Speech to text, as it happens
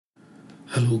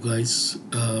Hello guys,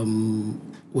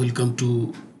 welcome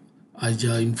to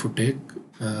IJA Infotech.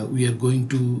 We are going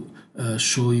to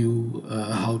show you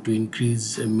how to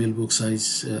increase mailbox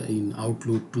size in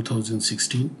Outlook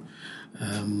 2016.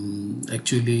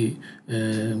 Actually,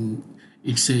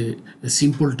 it's a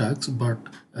simple task, but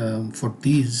for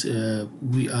these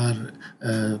we are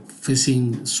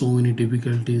facing so many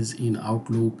difficulties in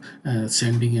Outlook,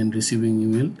 sending and receiving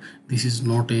email. This is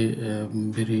not a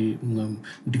very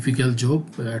difficult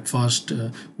job. At first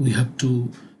we have to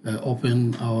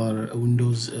open our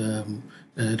Windows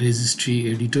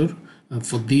registry editor.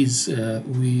 For this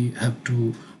we have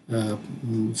to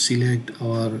select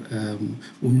our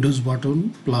Windows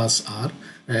button plus R.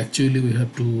 Actually we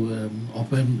have to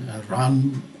open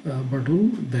run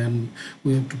button, then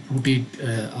we have to put it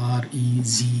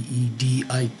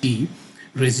REZEDIT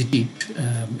regedit.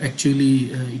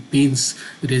 Actually it means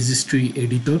registry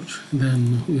editor.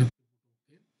 Then we have,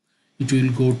 it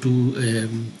will go to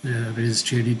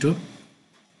registry editor.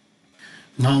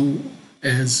 Now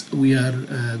as we are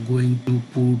going to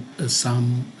put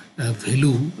some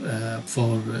value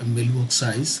for mailbox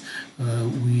size,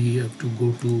 we have to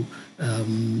go to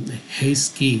hash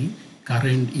key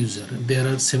current user. There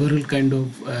are several kind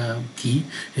of key: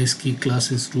 hash key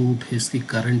classes root, hash key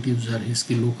current user, hash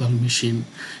key local machine,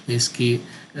 hash key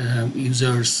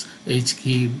users, hash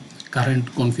key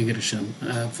current configuration.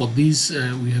 For this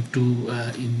we have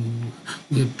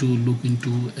to look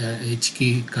into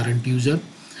HK current user.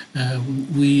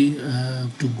 We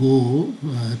to go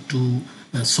to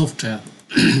software.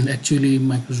 Actually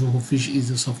Microsoft Office is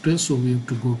a software, so we have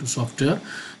to go to software.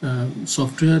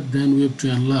 Then we have to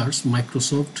enlarge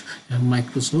Microsoft, and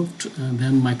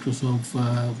then Microsoft.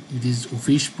 It is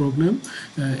Office problem.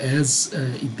 As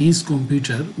this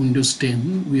computer Windows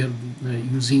 10, we are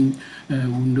using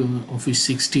Windows Office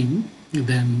 16.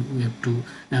 Then we have to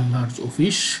enlarge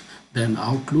Office, then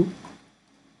Outlook.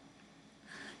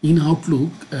 In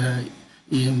Outlook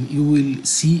you will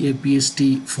see a PST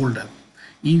folder.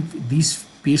 If this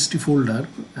PST folder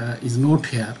is not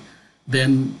here,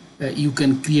 then you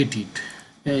can create it.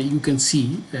 You can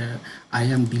see I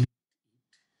am deleting.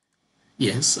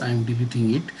 Yes, I am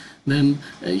deleting it. Then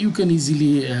you can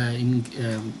easily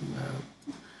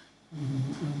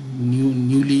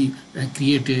newly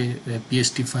create a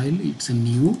PST file. It's a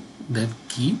new, then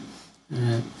key.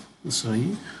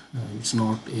 Sorry, it's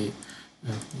not a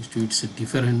it's a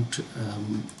different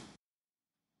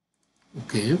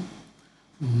okay.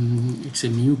 It's a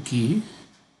new key.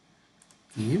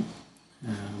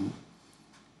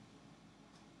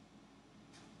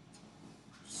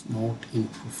 It's not in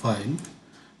profile.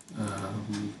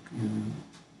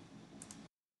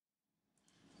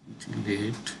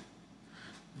 Late.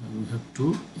 We have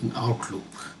to in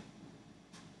Outlook.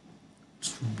 It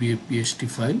should be a PST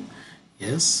file.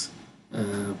 Yes,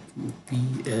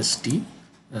 PST.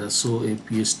 So a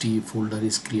PST folder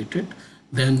is created.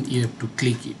 Then you have to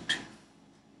click it.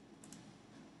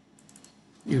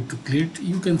 You have to click.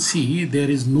 You can see there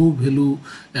is no value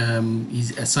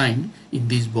is assigned in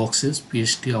these boxes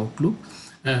PST Outlook.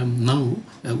 Now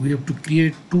we have to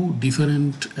create two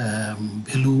different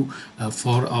value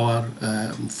for our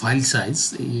file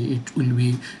size. It will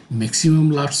be maximum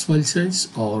large file size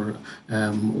or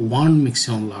one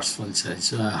maximum large file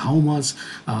size. How much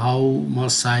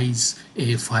size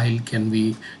a file can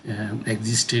be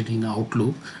existed in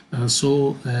Outlook. As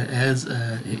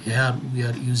here we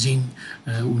are using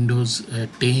Windows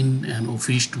 10 and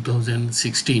Office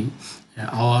 2016.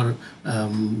 Our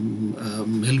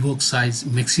mailbox size,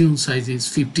 maximum size is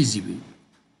 50 GB.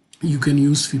 You can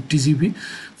use 50 GB.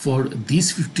 For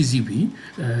this 50 GB,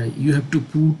 you have to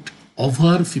put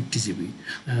over 50 GB.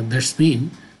 That's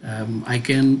mean I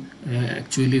can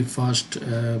actually first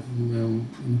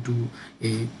into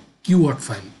a keyword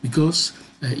file, because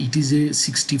it is a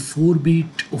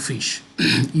 64-bit Office.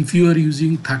 If you are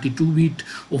using 32-bit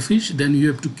Office, then you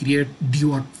have to create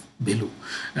DWORD value.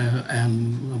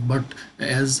 But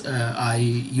as I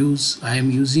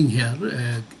am using here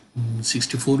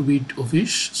 64-bit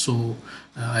Office, so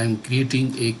I am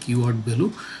creating a keyword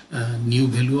value, new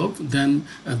value of, then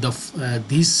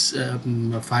this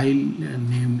file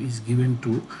name is given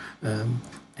to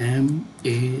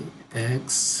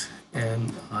MAXLRA,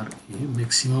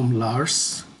 maximum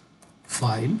large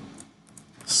file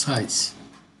size.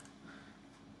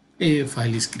 A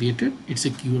file is created, it's a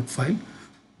keyword file.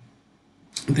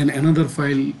 Then another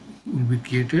file will be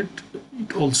created,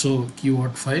 it also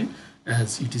keyword file,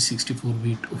 as it is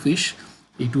 64-bit Office.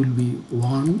 It will be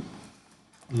one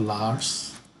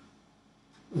large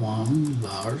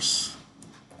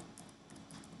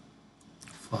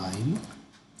file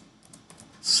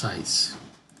size.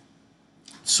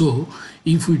 So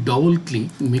if we double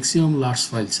click maximum large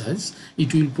file size,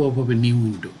 it will pop up a new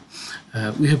window.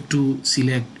 We have to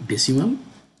select decimal,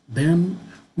 then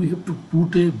we have to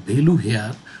put a value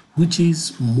here which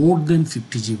is more than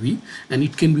 50 GB, and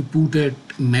it can be put at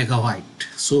megabyte.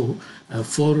 So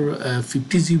for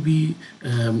 50 GB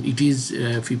it is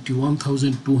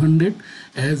 51,200.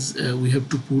 As we have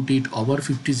to put it over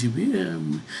 50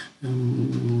 GB,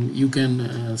 you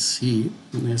can see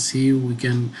we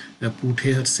can put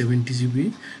here 70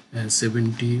 GB,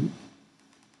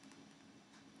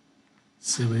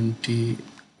 70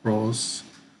 cross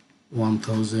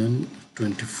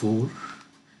 1024,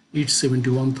 it's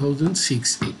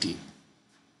 71,680.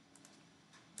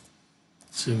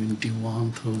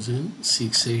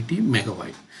 71,680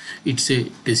 megabyte. It's a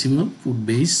decimal, put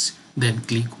base, then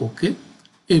click OK.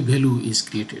 A value is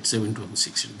created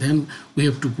 71,680. Then we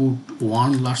have to put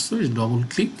one large size, double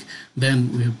click,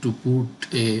 then we have to put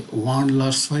a one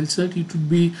large file size. It would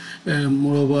be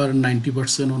moreover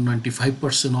 90% or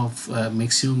 95% of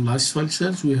maximum large file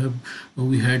size. We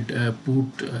had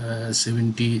put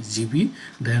 70 GB,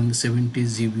 then 70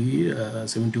 GB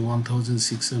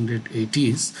 71,680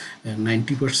 is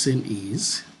 90%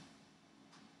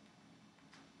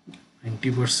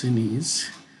 is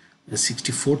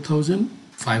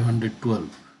 64,512.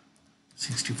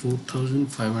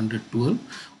 64,512.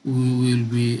 We will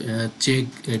be check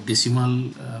a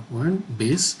decimal point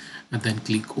base and then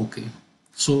click OK.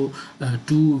 So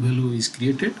two value is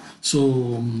created.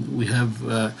 So we have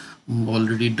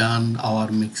already done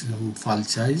our maximum file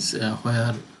size.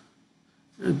 Where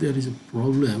there is a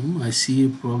problem, I see a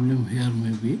problem here.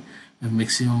 Maybe a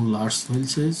maximum large file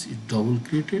size is double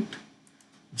created.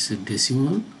 It's a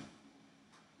decimal.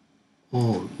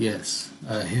 Oh yes,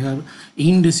 here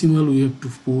in decimal we have to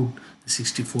put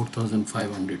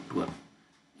 64,512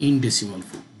 in decimal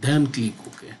form, then click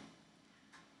OK.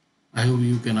 I hope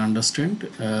you can understand.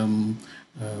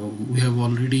 We have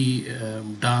already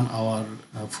done our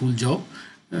full job,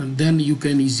 and then you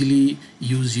can easily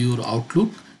use your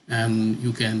Outlook, and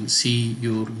you can see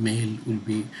your mail will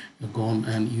be gone,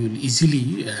 and you will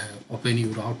easily open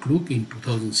your Outlook in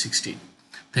 2016.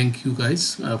 Thank you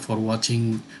guys for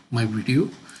watching my video.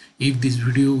 If this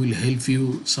video will help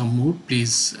you some more,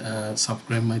 please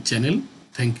subscribe my channel.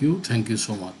 Thank you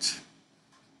so much.